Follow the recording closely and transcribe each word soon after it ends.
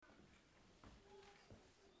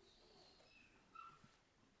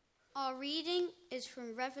Our reading is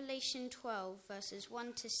from Revelation 12, verses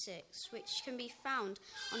 1 to 6, which can be found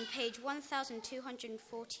on page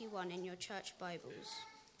 1241 in your church Bibles.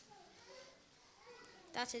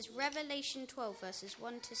 That is Revelation 12, verses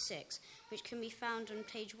 1 to 6, which can be found on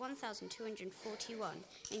page 1241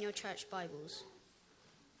 in your church Bibles.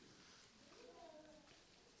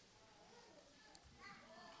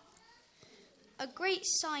 A great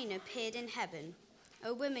sign appeared in heaven.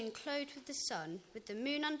 A woman clothed with the sun, with the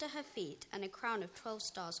moon under her feet, and a crown of 12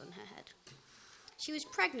 stars on her head. She was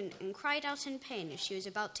pregnant and cried out in pain as she was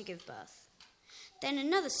about to give birth. Then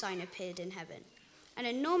another sign appeared in heaven, an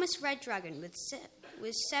enormous red dragon with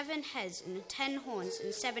 7 heads and 10 horns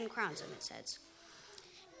and 7 crowns on its heads.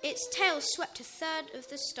 Its tail swept a third of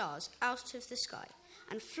the stars out of the sky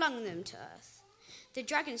and flung them to earth. The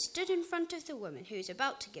dragon stood in front of the woman who was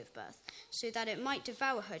about to give birth, so that it might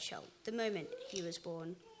devour her child the moment he was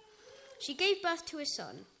born. She gave birth to a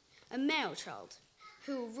son, a male child,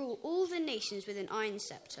 who will rule all the nations with an iron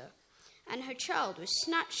scepter, and her child was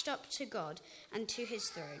snatched up to God and to his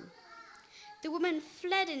throne. The woman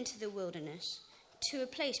fled into the wilderness, to a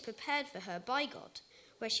place prepared for her by God,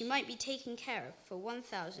 where she might be taken care of for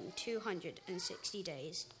 1,260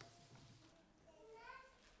 days.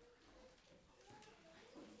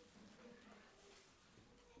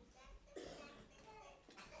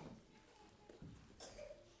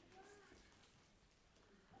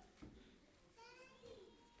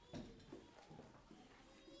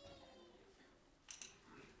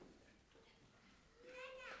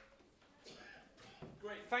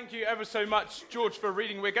 Thank you ever so much, George, for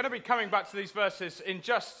reading. We're going to be coming back to these verses in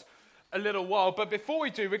just a little while. But before we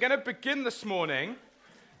do, we're going to begin this morning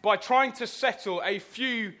by trying to settle a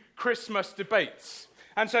few Christmas debates.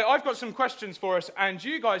 And so I've got some questions for us, and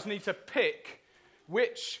you guys need to pick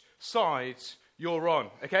which side you're on.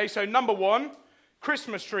 Okay, so number 1,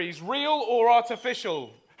 Christmas trees, real or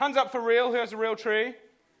artificial? Hands up for real. Who has a real tree?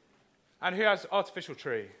 And who has artificial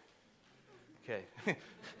tree? Okay.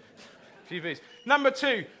 TVs. Number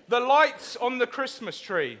 2, the lights on the Christmas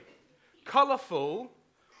tree. Colourful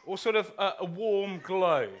or sort of a warm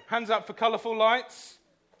glow? Hands up for colourful lights.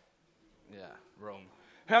 Yeah, wrong.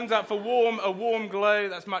 Hands up for a warm glow.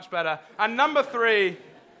 That's much better. And number 3,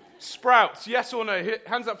 sprouts. Yes or no?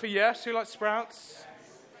 Hands up for yes. Who likes sprouts?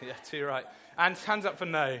 Yeah, 2 right. And hands up for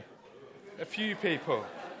no. A few people.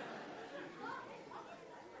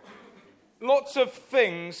 Lots of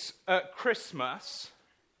things at Christmas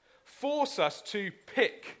force us to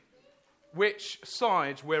pick which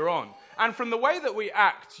side we're on. And from the way that we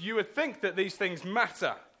act, you would think that these things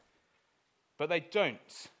matter, but they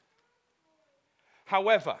don't.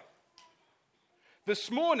 However, this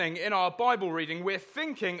morning in our Bible reading, we're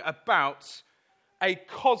thinking about a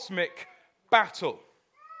cosmic battle.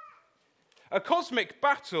 A cosmic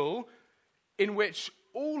battle in which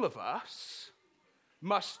all of us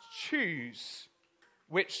must choose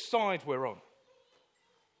which side we're on.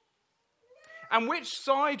 And which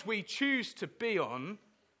side we choose to be on,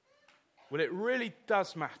 well, it really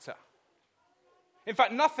does matter. In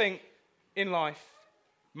fact, nothing in life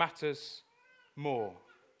matters more.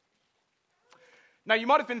 Now, you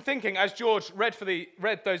might have been thinking, as George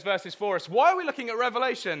read those verses for us, why are we looking at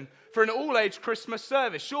Revelation for an all-age Christmas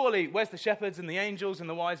service? Surely, where's the shepherds and the angels and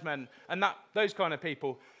the wise men and those kind of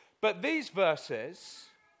people? But these verses,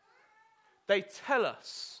 they tell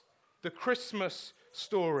us the Christmas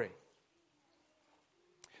story.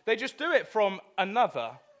 They just do it from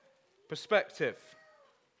another perspective.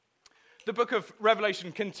 The book of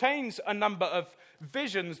Revelation contains a number of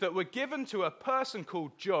visions that were given to a person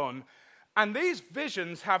called John, and these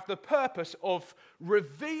visions have the purpose of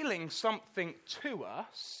revealing something to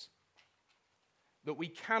us that we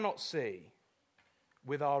cannot see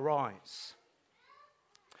with our eyes.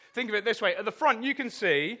 Think of it this way. At the front, you can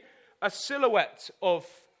see a silhouette of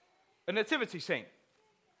a nativity scene.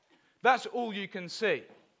 That's all you can see.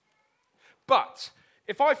 But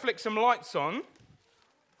if I flick some lights on,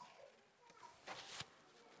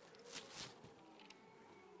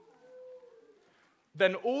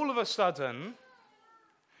 then all of a sudden,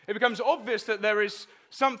 it becomes obvious that there is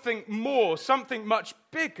something more, something much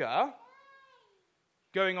bigger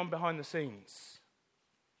going on behind the scenes.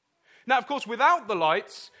 Now, of course, without the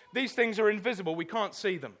lights, these things are invisible. We can't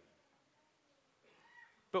see them.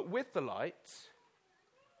 But with the light,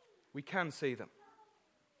 we can see them.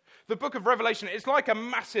 The book of Revelation is like a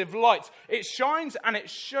massive light. It shines and it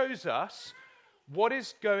shows us what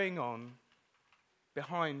is going on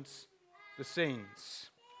behind the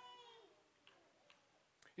scenes.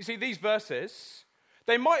 You see, these verses,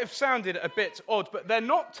 they might have sounded a bit odd, but they're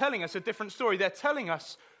not telling us a different story. They're telling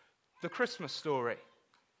us the Christmas story.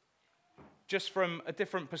 just from a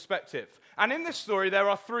different perspective. And in this story, there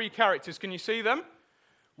are three characters. Can you see them?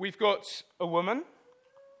 We've got a woman,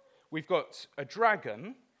 we've got a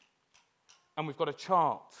dragon, and we've got a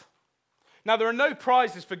child. Now, there are no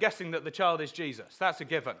prizes for guessing that the child is Jesus. That's a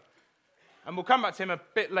given. And we'll come back to him a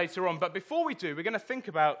bit later on. But before we do, we're going to think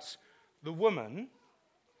about the woman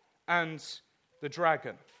and the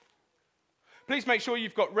dragon. Please make sure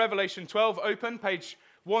you've got Revelation 12 open, page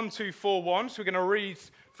 1241. So we're going to read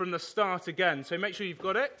from the start again. So make sure you've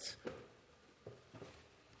got it.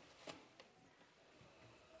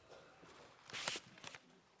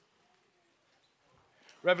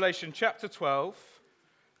 Revelation chapter 12,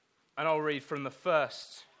 and I'll read from the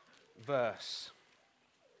first verse.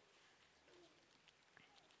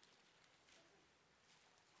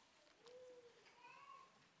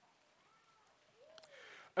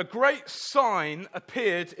 A great sign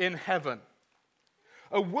appeared in heaven.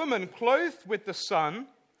 A woman clothed with the sun,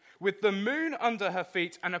 with the moon under her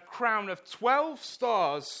feet, and a crown of 12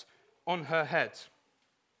 stars on her head.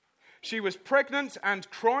 She was pregnant and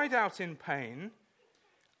cried out in pain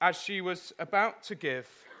as she was about to give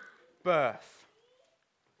birth.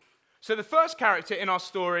 So the first character in our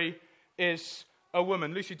story is a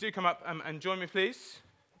woman. Lucy, do come up and join me, please.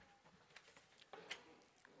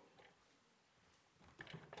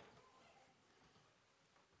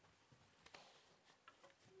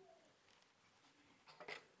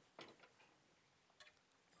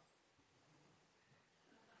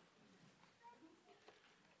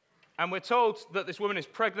 And we're told that this woman is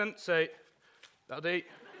pregnant, so that'll do.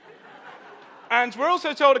 And we're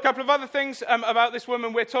also told a couple of other things about this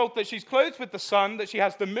woman. We're told that she's clothed with the sun, that she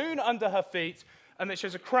has the moon under her feet, and that she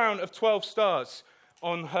has a crown of 12 stars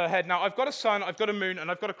on her head. Now, I've got a sun, I've got a moon, and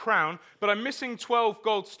I've got a crown, but I'm missing 12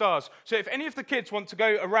 gold stars. So if any of the kids want to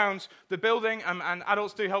go around the building, and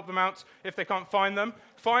adults do help them out if they can't find them,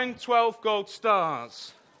 find 12 gold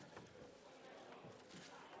stars.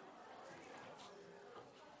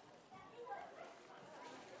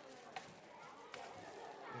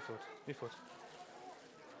 Move forward.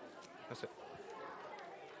 That's it.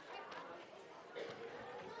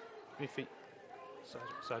 Move feet.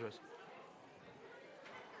 Sideways.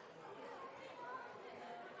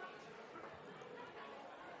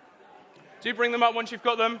 Do bring them up once you've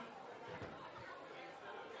got them.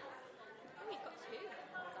 We've got two.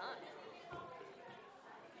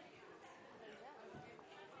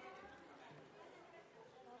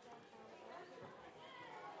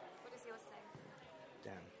 What does yours say?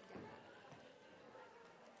 Dan.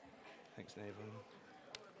 Thanks, Nathan.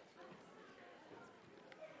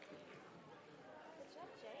 Good job,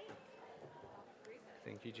 Jake.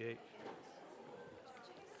 Thank you, Jake.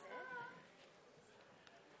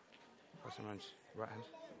 Pass him around right hand.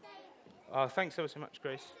 Oh, thanks ever so much,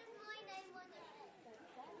 Grace.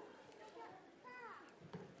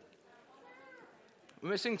 We're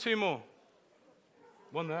missing two more.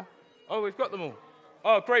 One there. Oh, we've got them all.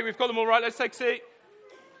 Oh, great, we've got them all. Right, let's take a seat.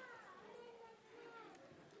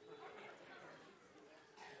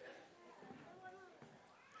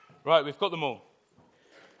 Right, we've got them all.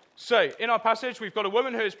 So, in our passage, we've got a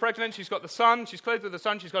woman who is pregnant. She's got the sun. She's clothed with the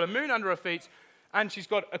sun. She's got a moon under her feet. And she's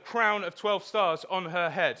got a crown of 12 stars on her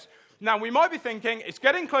head. Now, we might be thinking, it's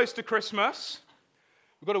getting close to Christmas.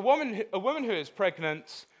 We've got a woman who is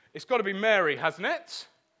pregnant. It's got to be Mary, hasn't it?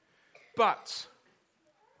 But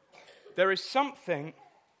there is something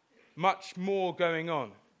much more going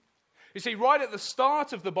on. You see, right at the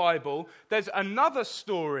start of the Bible, there's another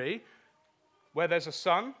story where there's a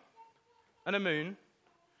sun and a moon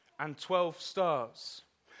and 12 stars.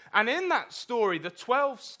 And in that story, the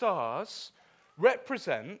 12 stars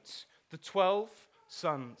represent the 12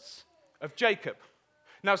 sons of Jacob.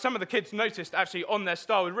 Now, some of the kids noticed actually on their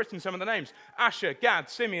star we'd written some of the names: Asher, Gad,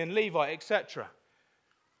 Simeon, Levi, etc.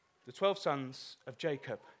 The 12 sons of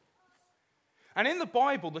Jacob. And in the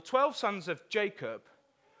Bible, the 12 sons of Jacob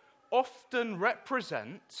often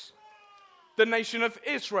represent the nation of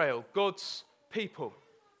Israel, God's people.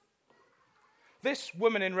 This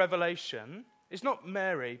woman in Revelation is not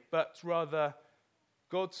Mary, but rather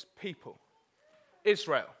God's people,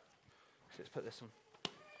 Israel. Let's put this on.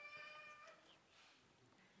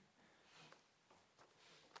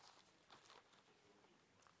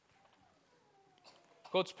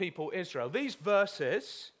 God's people, Israel. These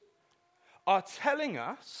verses are telling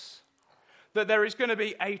us that there is going to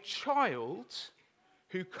be a child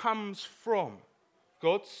who comes from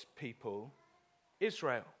God's people,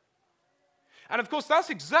 Israel. And of course, that's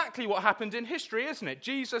exactly what happened in history, isn't it?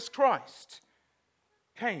 Jesus Christ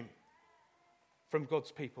came from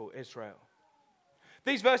God's people, Israel.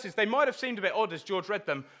 These verses, they might have seemed a bit odd as George read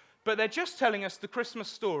them, but they're just telling us the Christmas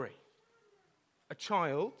story. a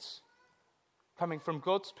child coming from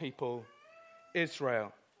God's people,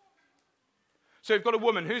 Israel. So we've got a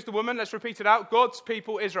woman. Who's the woman? Let's repeat it out. God's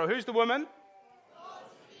people, Israel. Who's the woman?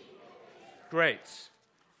 Great.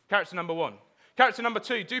 Character number 1. Character number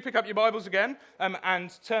 2. Do pick up your Bibles again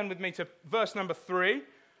and turn with me to verse number 3.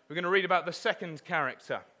 We're going to read about the second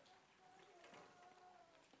character.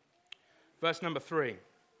 Verse number 3.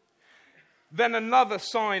 Then another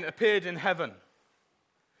sign appeared in heaven.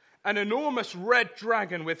 An enormous red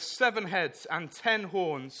dragon with 7 heads and 10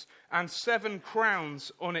 horns and 7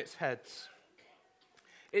 crowns on its heads.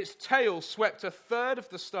 Its tail swept 1/3 of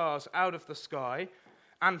the stars out of the sky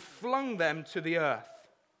and flung them to the earth.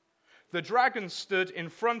 The dragon stood in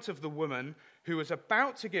front of the woman who was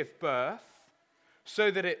about to give birth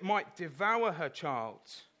so that it might devour her child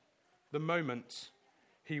the moment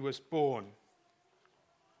he was born.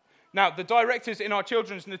 Now, the directors in our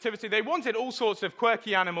children's nativity, they wanted all sorts of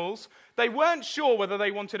quirky animals. They weren't sure whether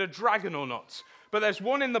they wanted a dragon or not. But there's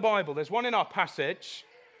one in the Bible, there's one in our passage,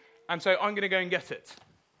 and so I'm going to go and get it.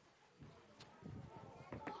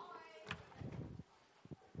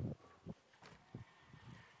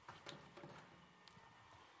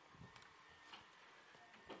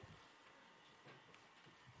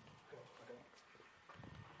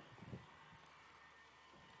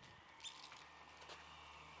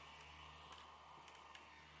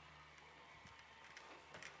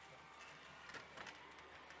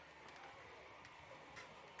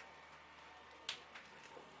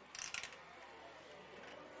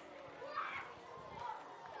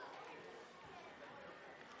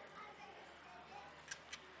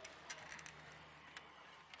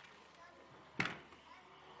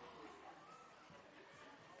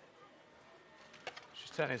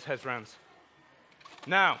 Turn his head round.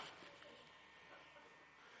 Now,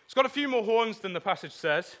 it's got a few more horns than the passage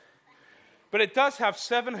says, but it does have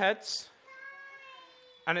 7 heads,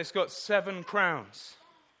 and it's got 7 crowns.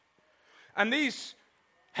 And these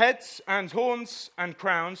heads and horns and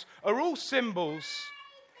crowns are all symbols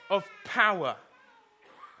of power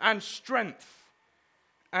and strength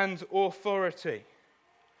and authority.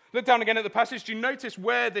 Look down again at the passage. Do you notice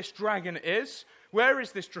where this dragon is? Where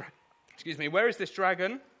is this dragon? Where is this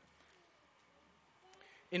dragon?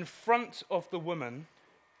 In front of the woman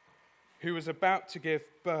who was about to give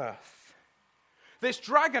birth. This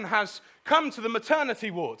dragon has come to the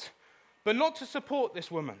maternity ward, but not to support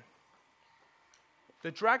this woman.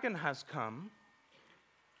 The dragon has come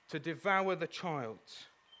to devour the child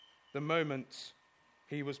the moment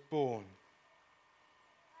he was born.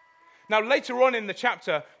 Now, later on in the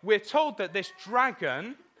chapter, we're told that this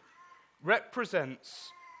dragon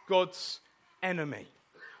represents God's enemy.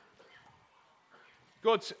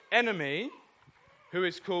 God's enemy, who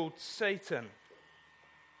is called Satan.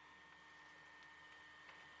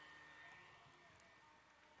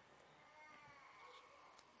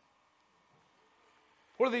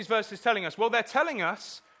 What are these verses telling us? Well, they're telling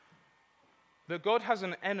us that God has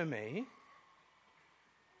an enemy,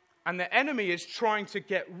 and the enemy is trying to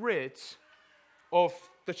get rid of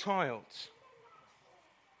the child.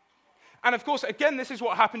 And of course, again, this is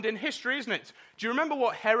what happened in history, isn't it? Do you remember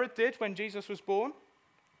what Herod did when Jesus was born?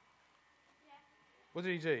 Yeah. What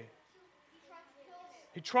did he do?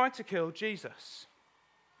 He tried to kill Jesus.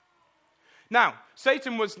 Now,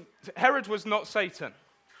 Herod was not Satan.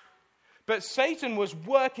 But Satan was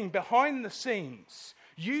working behind the scenes,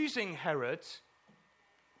 using Herod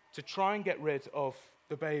to try and get rid of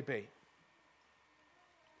the baby.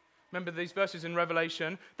 Remember these verses in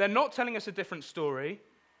Revelation? They're not telling us a different story.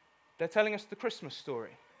 They're telling us the Christmas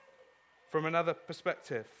story from another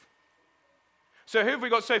perspective. So who have we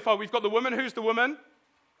got so far? We've got the woman. Who's the woman?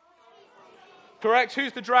 Correct.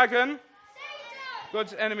 Who's the dragon? Satan.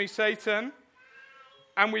 God's enemy, Satan.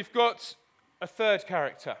 And we've got a third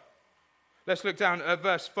character. Let's look down at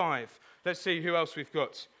verse 5. Let's see who else we've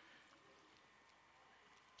got.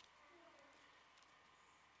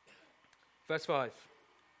 Verse 5.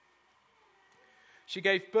 She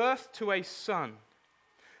gave birth to a son,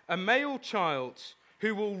 a male child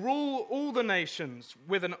who will rule all the nations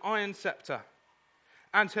with an iron scepter.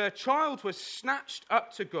 And her child was snatched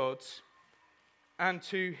up to God and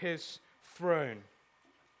to his throne.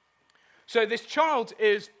 So this child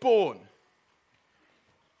is born.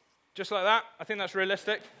 Just like that. I think that's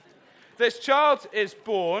realistic. This child is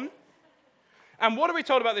born. And what are we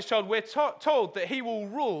told about this child? We're told that he will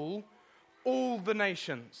rule all the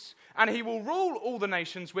nations. And he will rule all the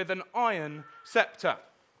nations with an iron scepter.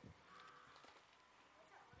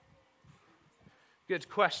 Good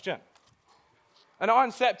question. An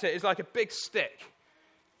iron scepter is like a big stick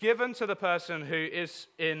given to the person who is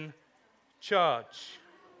in charge.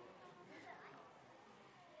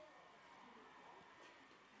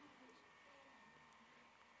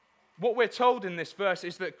 what we're told in this verse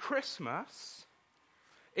is that Christmas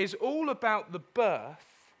is all about the birth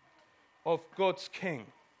of God's King.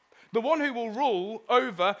 The one who will rule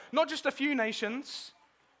over not just a few nations,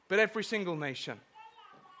 but every single nation.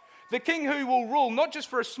 The King who will rule not just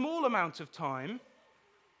for a small amount of time,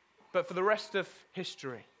 but for the rest of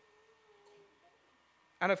history.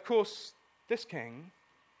 And of course, this King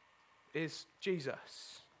is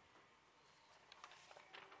Jesus.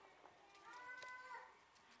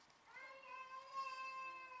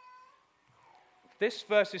 This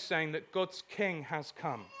verse is saying that God's King has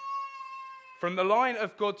come from the line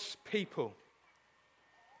of God's people.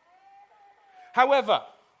 However,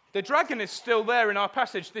 the dragon is still there in our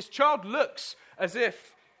passage. This child looks as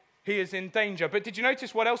if he is in danger. But did you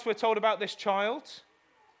notice what else we're told about this child?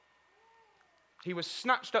 He was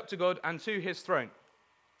snatched up to God and to his throne.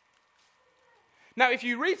 Now, if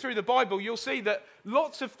you read through the Bible, you'll see that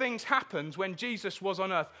lots of things happened when Jesus was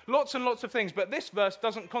on earth. Lots and lots of things. But this verse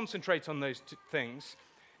doesn't concentrate on those things.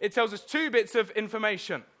 It tells us two bits of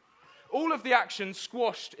information. All of the action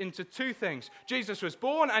squashed into two things. Jesus was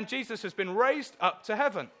born and Jesus has been raised up to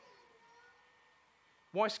heaven.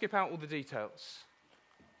 Why skip out all the details?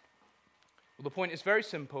 Well, the point is very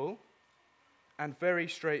simple and very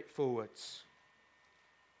straightforward.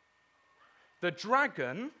 The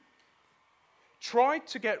dragon tried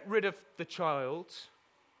to get rid of the child,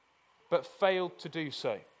 but failed to do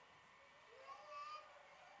so.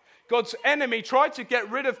 God's enemy tried to get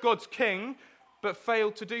rid of God's king, but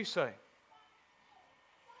failed to do so.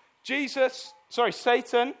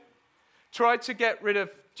 Satan tried to get rid of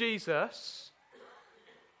Jesus,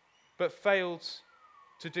 but failed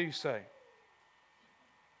to do so.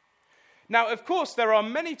 Now, of course, there are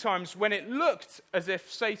many times when it looked as if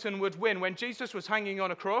Satan would win. When Jesus was hanging on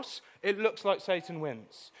a cross, it looks like Satan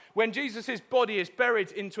wins. When Jesus' body is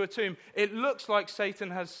buried into a tomb, it looks like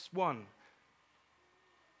Satan has won.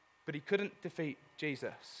 But he couldn't defeat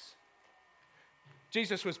Jesus.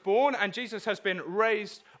 Jesus was born and Jesus has been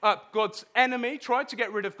raised up. God's enemy tried to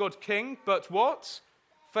get rid of God's king, but what?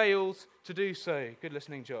 Failed to do so. Good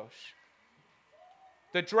listening, Josh.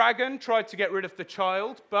 The dragon tried to get rid of the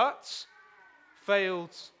child, but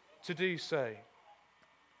failed to do so.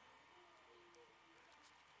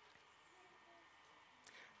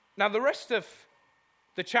 Now, the rest of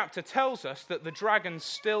the chapter tells us that the dragon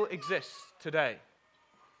still exists today.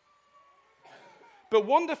 But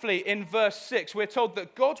wonderfully, in verse 6, we're told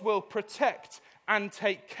that God will protect and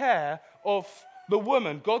take care of the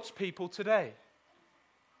woman, God's people today.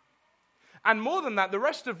 And more than that, the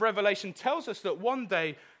rest of Revelation tells us that one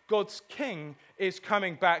day God's king is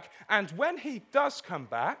coming back. And when he does come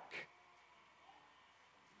back,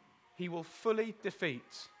 he will fully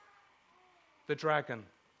defeat the dragon.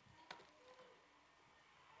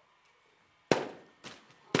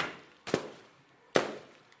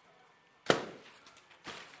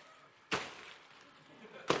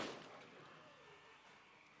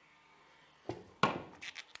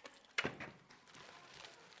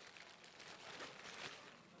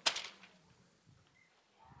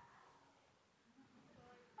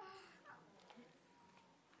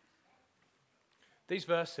 These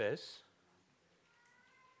verses,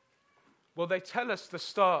 well, they tell us the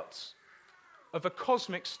start of a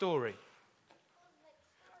cosmic story.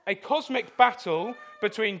 A cosmic battle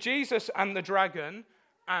between Jesus and the dragon,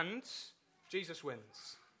 and Jesus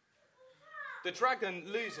wins. The dragon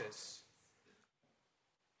loses.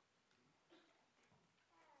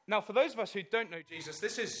 Now, for those of us who don't know Jesus,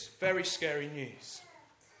 this is very scary news.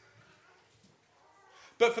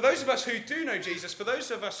 But for those of us who do know Jesus, for those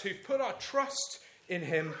of us who've put our trust in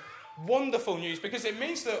him, wonderful news, because it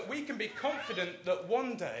means that we can be confident that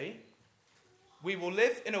one day we will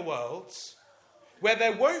live in a world where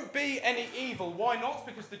there won't be any evil. Why not?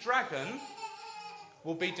 Because the dragon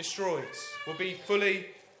will be destroyed, will be fully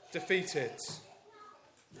defeated.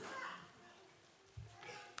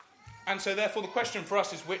 And so therefore the question for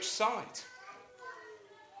us is, which side?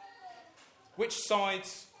 Which side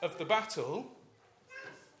of the battle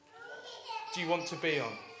do you want to be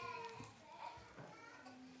on?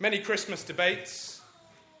 Many Christmas debates,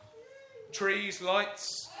 trees,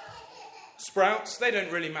 lights, sprouts, they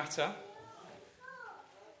don't really matter.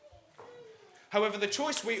 However, the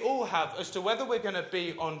choice we all have as to whether we're going to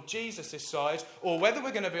be on Jesus' side or whether we're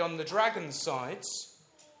going to be on the dragon's side,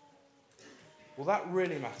 well, that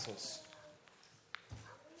really matters.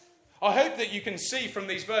 I hope that you can see from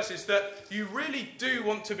these verses that you really do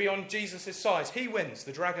want to be on Jesus' side. He wins,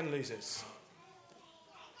 the dragon loses.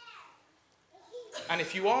 And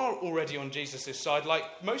if you are already on Jesus' side, like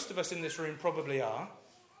most of us in this room probably are,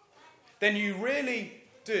 then you really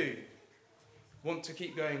do want to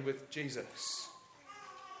keep going with Jesus.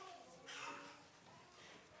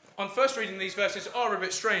 On first reading, these verses are a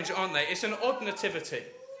bit strange, aren't they? It's an odd nativity.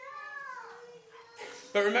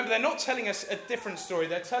 But remember, they're not telling us a different story.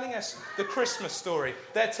 They're telling us the Christmas story.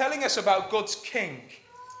 They're telling us about God's king,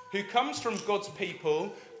 who comes from God's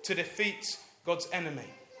people to defeat God's enemy.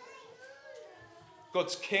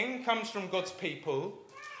 God's king comes from God's people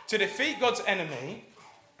to defeat God's enemy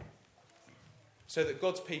so that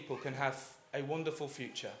God's people can have a wonderful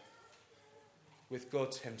future with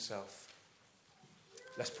God himself.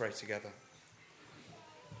 Let's pray together.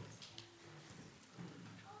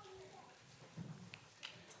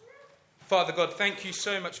 Father God, thank you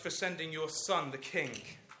so much for sending your Son, the King,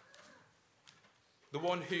 the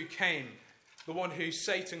one who came, the one who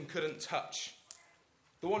Satan couldn't touch,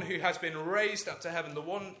 the one who has been raised up to heaven, the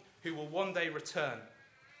one who will one day return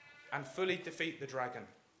and fully defeat the dragon.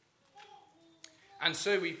 And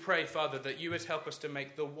so we pray, Father, that you would help us to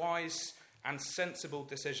make the wise and sensible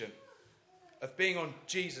decision of being on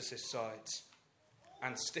Jesus' side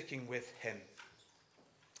and sticking with him.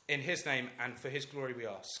 In his name and for his glory we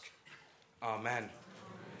ask. Amen.